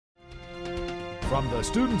From the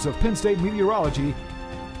students of Penn State Meteorology,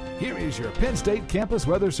 here is your Penn State Campus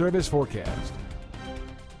Weather Service forecast.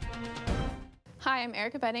 Hi, I'm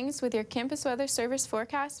Erika Beddings with your Campus Weather Service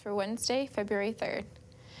forecast for Wednesday, February 3rd.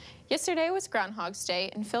 Yesterday was Groundhog's Day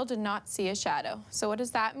and Phil did not see a shadow. So what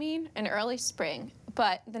does that mean? An early spring.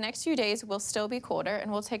 But the next few days will still be colder,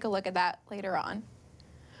 and we'll take a look at that later on.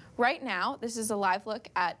 Right now, this is a live look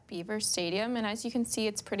at Beaver Stadium, and as you can see,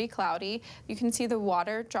 it's pretty cloudy. You can see the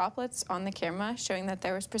water droplets on the camera showing that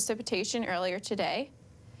there was precipitation earlier today.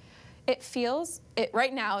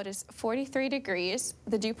 Right now it is 43 degrees,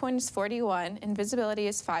 the dew point is 41, and visibility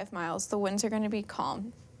is 5 miles. The winds are going to be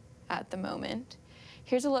calm at the moment.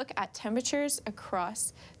 Here's a look at temperatures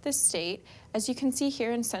across the state. As you can see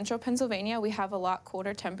here in central Pennsylvania, we have a lot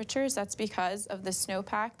colder temperatures. That's because of the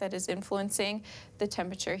snowpack that is influencing the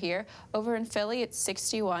temperature here. Over in Philly, it's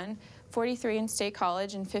 61, 43 in State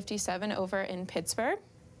College, and 57 over in Pittsburgh.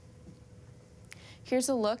 Here's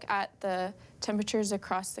a look at the temperatures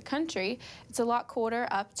across the country. It's a lot colder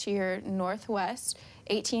up to your northwest,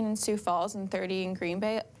 18 in Sioux Falls and 30 in Green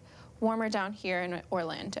Bay. Warmer down here in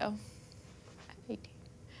Orlando.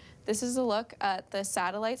 This is a look at the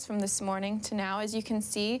satellites from this morning to now. As you can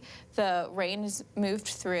see, the rain has moved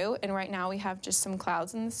through, and right now we have just some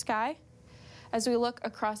clouds in the sky. As we look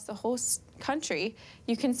across the whole country,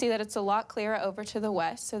 you can see that it's a lot clearer over to the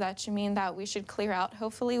west, so that should mean that we should clear out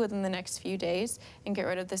hopefully within the next few days and get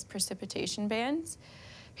rid of this precipitation bands.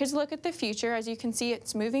 Here's a look at the future. As you can see,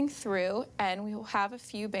 it's moving through, and we will have a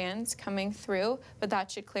few bands coming through, but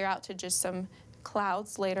that should clear out to just some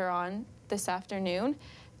clouds later on this afternoon.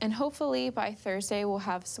 And hopefully by Thursday, we'll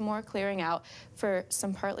have some more clearing out for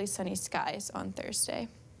some partly sunny skies on Thursday.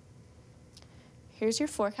 Here's your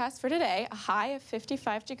forecast for today, a high of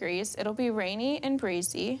 55 degrees. It'll be rainy and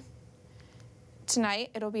breezy. Tonight,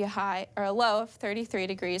 it'll be a low of 33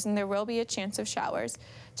 degrees, and there will be a chance of showers.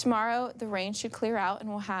 Tomorrow, the rain should clear out, and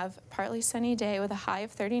we'll have a partly sunny day with a high of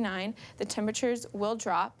 39. The temperatures will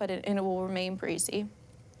drop, but it will remain breezy.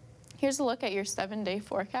 Here's a look at your 7-day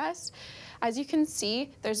forecast. As you can see,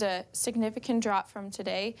 there's a significant drop from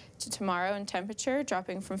today to tomorrow in temperature,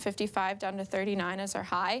 dropping from 55 down to 39 as our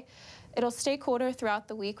high. It'll stay colder throughout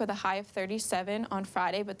the week with a high of 37 on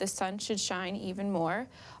Friday, but the sun should shine even more.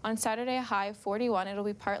 On Saturday, a high of 41. It'll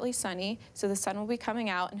be partly sunny, so the sun will be coming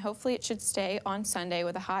out, and hopefully it should stay on Sunday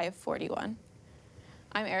with a high of 41.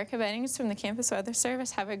 I'm Erika Beddings from the Campus Weather Service.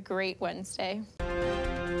 Have a great Wednesday.